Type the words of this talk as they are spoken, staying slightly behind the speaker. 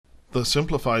The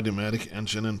simplified pneumatic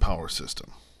engine and power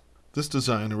system. This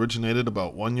design originated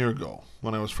about 1 year ago,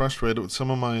 when I was frustrated with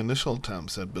some of my initial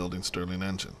attempts at building Stirling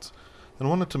engines, and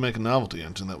wanted to make a novelty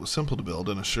engine that was simple to build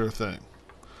and a sure thing.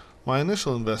 My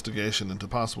initial investigation into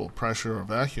possible pressure or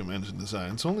vacuum engine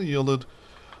designs only yielded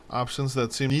options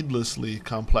that seemed needlessly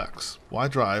complex. Why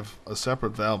drive a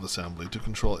separate valve assembly to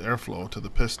control airflow to the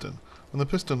piston, when the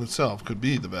piston itself could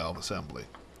be the valve assembly?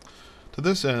 To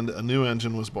this end, a new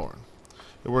engine was born.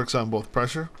 It works on both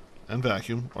pressure and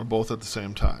vacuum, or both at the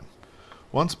same time.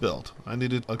 Once built, I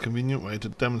needed a convenient way to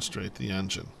demonstrate the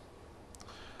engine.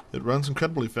 It runs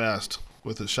incredibly fast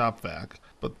with a shop vac,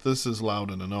 but this is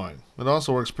loud and annoying. It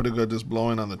also works pretty good just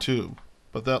blowing on the tube,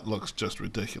 but that looks just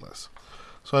ridiculous.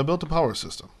 So I built a power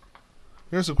system.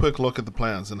 Here's a quick look at the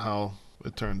plans and how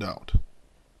it turned out.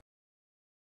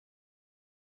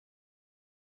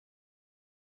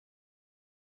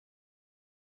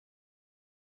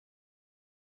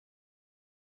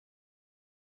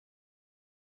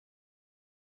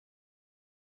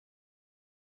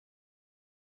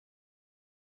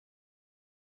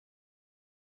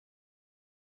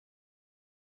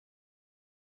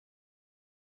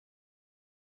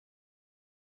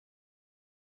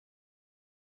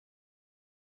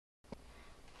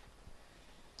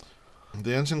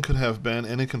 The engine could have been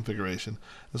any configuration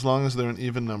as long as there are an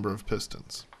even number of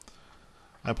pistons.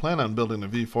 I plan on building a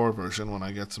V4 version when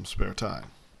I get some spare time.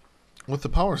 With the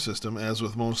power system, as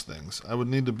with most things, I would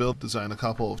need to build design a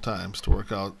couple of times to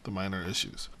work out the minor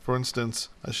issues. For instance,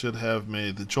 I should have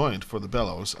made the joint for the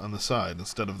bellows on the side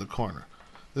instead of the corner.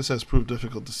 This has proved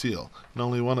difficult to seal, and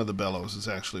only one of the bellows is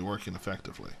actually working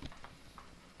effectively.